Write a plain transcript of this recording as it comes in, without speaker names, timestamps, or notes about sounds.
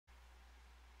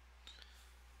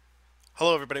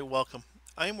Hello everybody, welcome.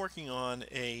 I am working on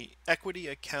a equity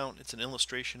account. It's an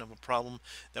illustration of a problem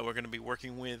that we're going to be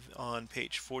working with on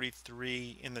page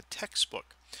 43 in the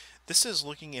textbook. This is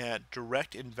looking at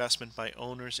direct investment by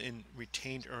owners in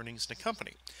retained earnings in a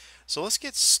company. So let's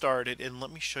get started and let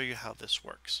me show you how this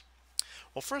works.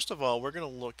 Well, first of all, we're going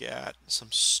to look at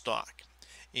some stock.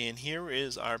 And here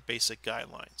is our basic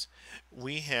guidelines.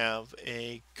 We have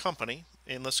a company,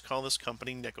 and let's call this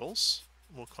company Nichols.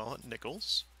 We'll call it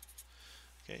Nichols.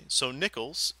 Okay, so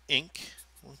Nichols Inc.,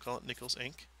 we'll call it Nichols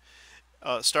Inc.,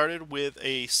 started with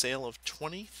a sale of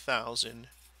 20,000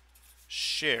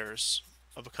 shares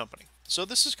of a company. So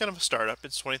this is kind of a startup.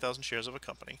 It's 20,000 shares of a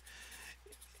company.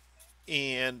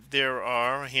 And there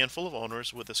are a handful of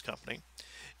owners with this company.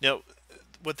 Now,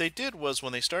 what they did was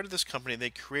when they started this company,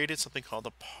 they created something called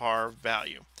a par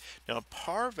value. Now, a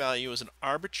par value is an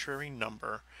arbitrary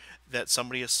number that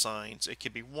somebody assigns. It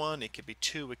could be 1, it could be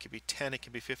 2, it could be 10, it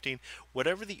could be 15,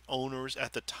 whatever the owners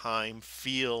at the time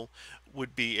feel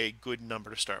would be a good number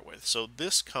to start with. So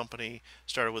this company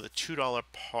started with a $2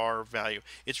 par value.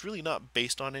 It's really not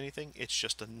based on anything, it's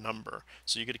just a number.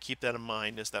 So you got to keep that in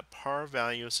mind, is that par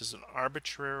value is an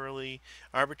arbitrary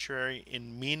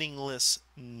and meaningless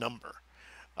number.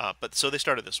 But so they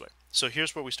started this way. So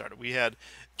here's where we started. We had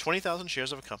 20,000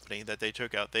 shares of a company that they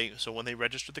took out. So when they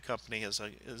registered the company as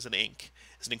an Inc.,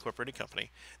 as an incorporated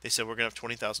company, they said we're going to have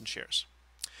 20,000 shares.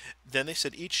 Then they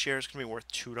said each share is going to be worth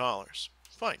 $2.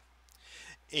 Fine.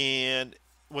 And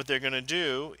what they're going to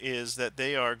do is that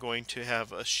they are going to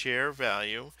have a share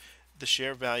value. The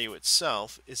share value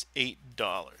itself is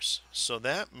 $8. So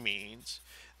that means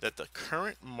that the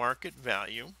current market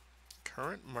value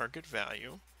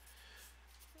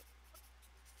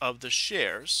of the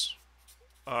shares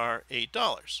are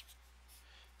 $8.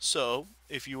 So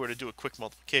if you were to do a quick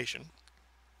multiplication,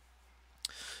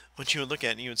 what you would look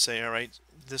at, and you would say, all right,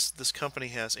 this company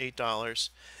has $8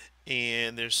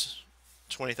 and there's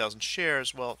 20,000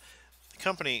 shares. Well, the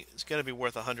company is going to be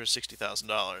worth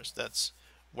 $160,000. That's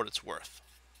what it's worth.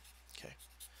 Okay.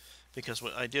 Because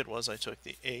what I did was I took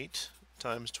the 8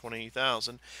 times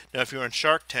 20,000. Now, if you're on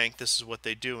Shark Tank, this is what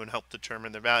they do and help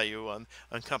determine the value on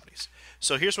companies.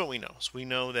 So here's what we know. So we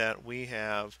know that we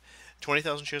have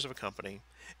 20,000 shares of a company.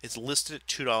 It's listed at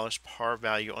 $2 par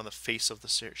value on the face of the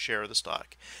share of the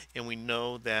stock. And we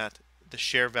know that the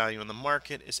share value in the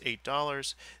market is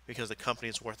 $8 because the company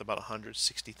is worth about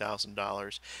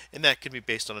 $160,000. And that could be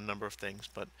based on a number of things,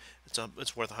 but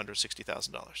it's worth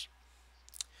 $160,000.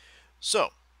 So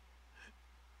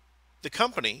the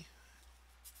company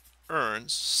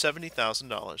earns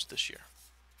 $70,000 this year.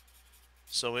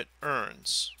 So it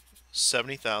earns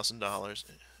 $70,000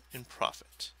 in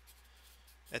profit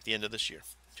at the end of this year,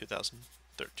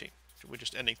 2013. We're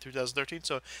just ending 2013,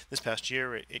 so this past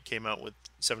year it came out with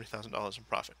 $70,000 in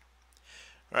profit.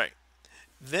 All right.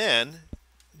 Then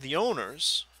the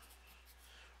owners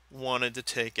wanted to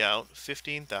take out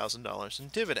 $15,000 in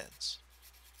dividends.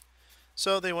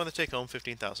 So they want to take home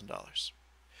 $15,000.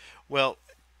 Well,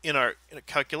 in our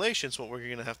calculations, what we're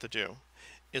going to have to do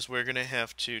is we're going to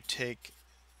have to take,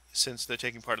 since they're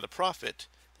taking part of the profit,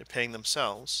 they're paying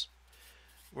themselves,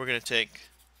 we're going to take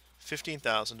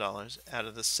 $15,000 out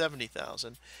of the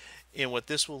 $70,000, and what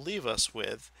this will leave us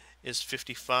with is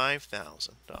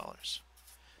 $55,000.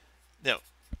 Now,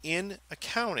 in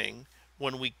accounting,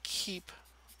 when we keep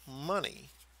money,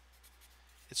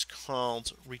 it's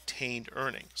called retained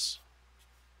earnings.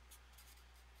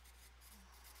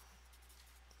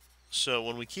 So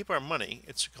when we keep our money,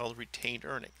 it's called retained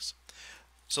earnings.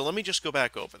 So let me just go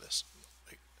back over this.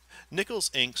 Nichols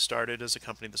Inc. started as a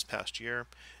company this past year.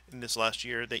 In this last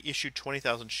year, they issued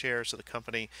 20,000 shares of the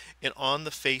company, and on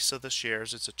the face of the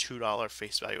shares, it's a $2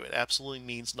 face value. It absolutely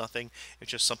means nothing.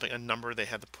 It's just something, a number they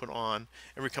had to put on.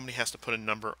 Every company has to put a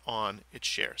number on its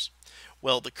shares.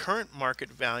 Well, the current market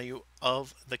value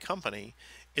of the company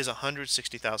is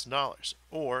 $160,000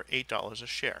 or $8 a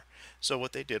share. So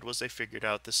what they did was they figured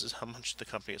out this is how much the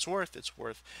company is worth. It's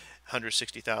worth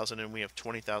 $160,000 and we have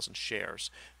 20,000 shares.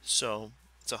 So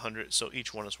it's 100, so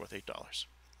each one is worth $8.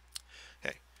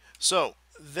 Okay. So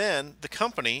then the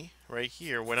company right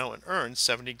here went out and earned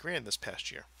 70 grand this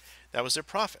past year. That was their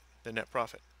profit, their net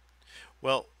profit.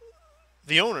 Well,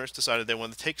 the owners decided they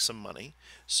wanted to take some money,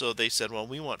 so they said, well,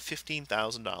 we want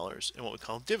 $15,000 in what we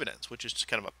call dividends, which is just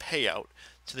kind of a payout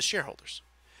to the shareholders.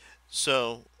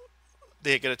 So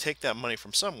they're going to take that money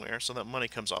from somewhere, so that money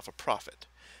comes off a profit.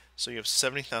 So you have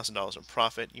 $70,000 in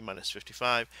profit, you minus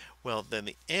 55. Well, then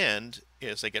the end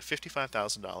is they get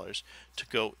 $55,000 to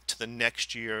go to the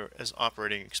next year as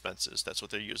operating expenses. That's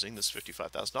what they're using this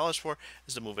 $55,000 for,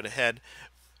 is to move it ahead.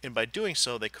 And by doing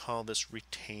so, they call this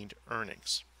retained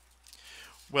earnings.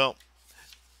 Well,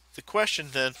 the question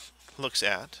then looks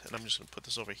at, and I'm just going to put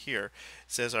this over here, it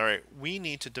says, all right, we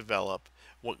need to develop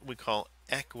what we call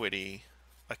equity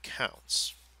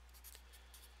accounts.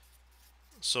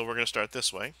 So we're going to start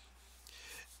this way,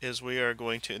 is we are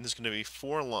going to, and there's going to be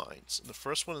 4 lines. The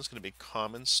first one is going to be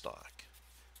common stock.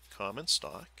 Common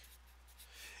stock.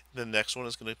 The next one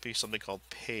is going to be something called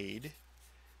paid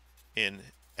in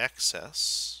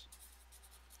excess.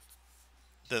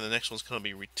 Then the next one's going to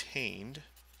be retained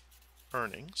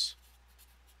earnings.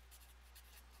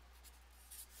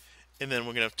 And then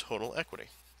we're going to have total equity.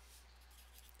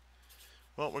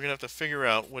 Well, we're going to have to figure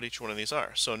out what each one of these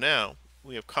are. So now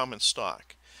we have common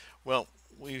stock. Well,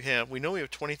 we know we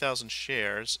have 20,000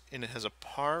 shares, and it has a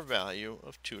par value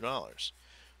of $2.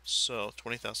 So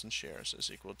 20,000 shares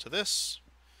is equal to this,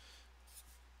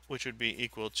 which would be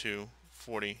equal to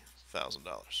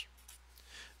 $40,000.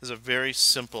 This is a very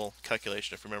simple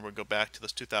calculation. If you remember, go back to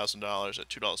this $2,000 at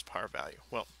 $2 par value.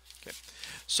 Well, okay.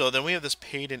 So then we have this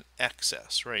paid in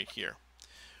excess right here.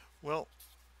 Well,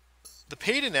 the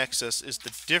paid in excess is the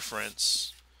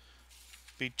difference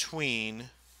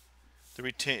between the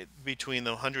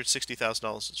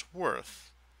 $160,000 it's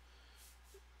worth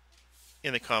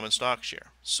in the common stock share.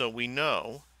 So we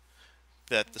know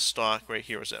that the stock right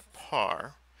here is at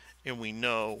par, and we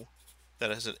know that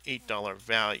it has an $8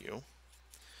 value.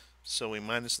 So we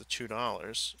minus the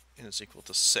 $2, and it's equal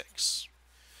to 6.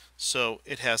 So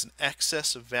it has an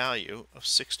excess value of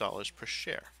 $6 per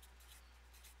share.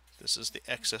 This is the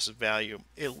excess value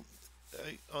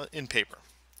in paper.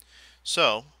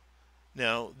 So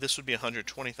now this would be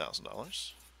 $120,000.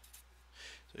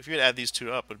 So if you had to add these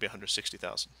two up, it would be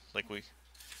 $160,000. Like we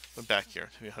went back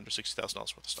here to be $160,000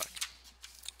 worth of stock.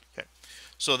 Okay.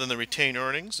 So then the retained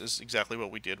earnings is exactly what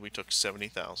we did. We took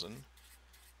 70,000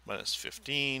 minus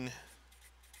 15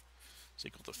 is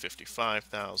equal to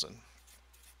 55,000.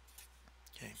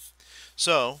 Okay.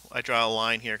 So I draw a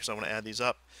line here because I want to add these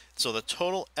up. So the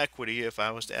total equity, if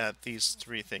I was to add these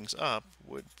 3 things up,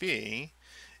 would be,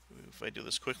 if I do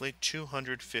this quickly,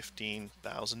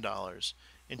 $215,000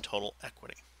 in total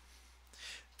equity.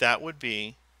 That would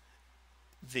be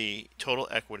the total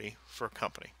equity for a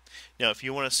company. Now, if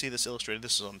you want to see this illustrated,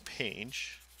 this is on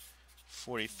page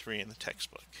 43 in the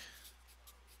textbook.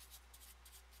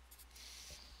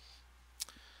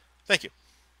 Thank you.